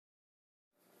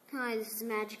Hi, this is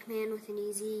Magic Man with an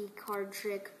easy card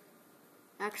trick.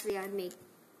 Actually,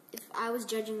 if I was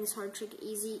judging this card trick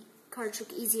easy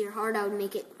or hard, I would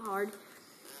make it hard.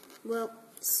 Well,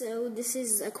 so this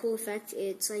is a cool effect.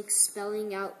 It's like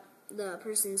spelling out the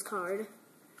person's card.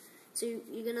 So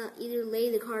you're gonna either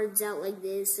lay the cards out like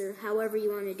this, or however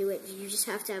you want to do it. You just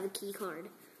have to have a key card.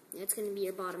 That's gonna be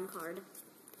your bottom card.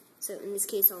 So in this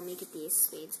case, I'll make it the Ace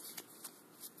of Spades.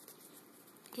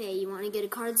 Okay, you want to get a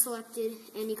card selected,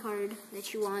 any card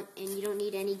that you want, and you don't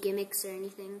need any gimmicks or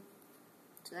anything.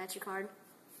 So that's your card.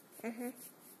 Okay,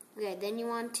 then you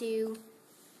want to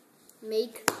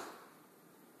make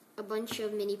a bunch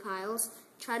of mini piles.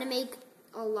 Try to make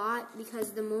a lot,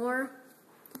 because the more,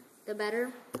 the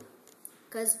better.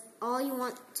 Because all you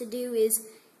want to do is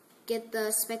get the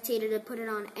spectator to put it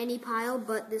on any pile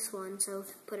but this one, so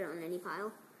put it on any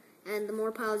pile. And the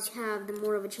more piles you have, the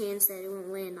more of a chance that it won't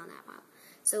land on that pile.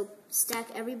 So stack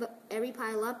every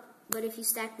pile up, but if you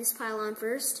stack this pile on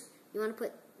first, you want to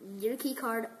put your key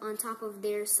card on top of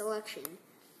their selection.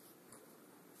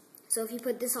 So if you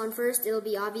put this on first, it'll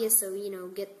be obvious, so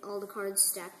get all the cards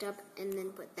stacked up and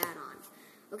then put that on.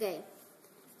 Okay,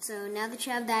 so now that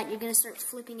you have that, you're going to start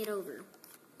flipping it over.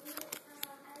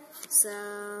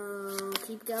 So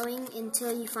keep going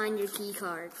until you find your key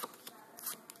card.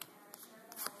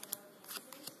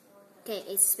 Okay,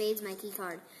 Ace of Spades, my key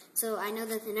card. So I know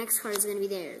that the next card is going to be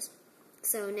theirs.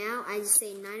 So now I just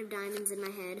say 9 of diamonds in my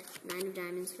head. 9 of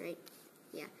diamonds, right?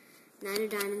 Yeah. 9 of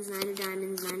diamonds, 9 of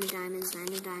diamonds, 9 of diamonds, 9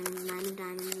 of diamonds, 9 of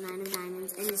diamonds, 9 of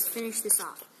diamonds, and just finish this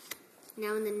off.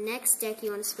 Now in the next deck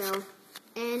you want to spell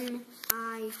NINEFDIAMONDS.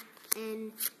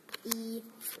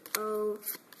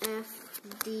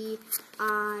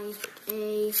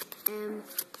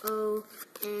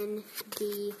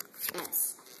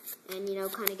 And,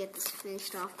 kind of get this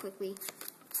finished off quickly,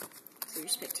 so your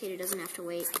spectator doesn't have to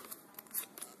wait.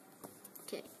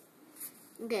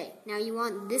 Okay, now you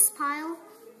want this pile,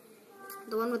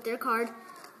 the one with their card,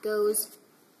 goes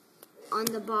on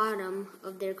the bottom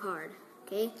of their card,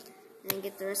 okay? And then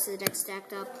get the rest of the deck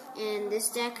stacked up, and this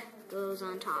deck goes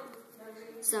on top.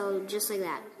 So, just like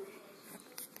that.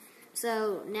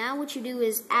 So, now what you do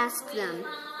is ask them.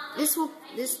 This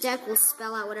deck will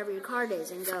spell out whatever your card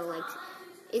is and go like,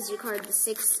 is your card the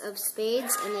 6 of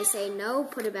spades? And they say no,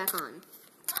 put it back on.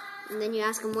 And then you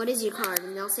ask them, what is your card?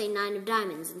 And they'll say 9 of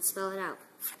diamonds and spell it out.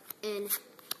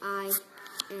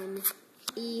 NINEFDIAMONDS.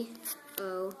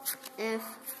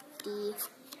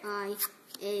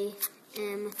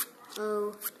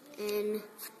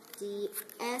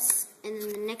 And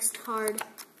then the next card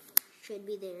should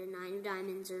be there, 9 of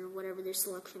diamonds or whatever their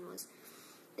selection was.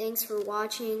 Thanks for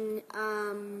watching.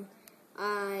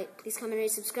 Please comment,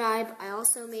 rate, subscribe. I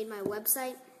also made my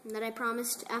website that I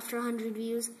promised after 100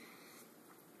 views,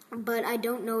 but I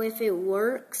don't know if it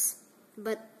works.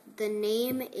 But the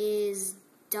name is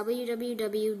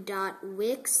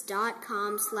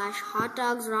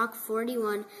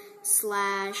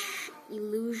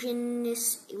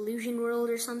www.wix.com/hotdogsrock41/illusion world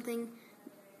or something,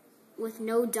 with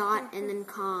no dot and then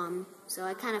com. So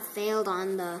I kind of failed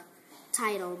on the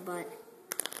title, but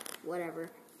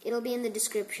whatever. It'll be in the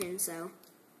description, so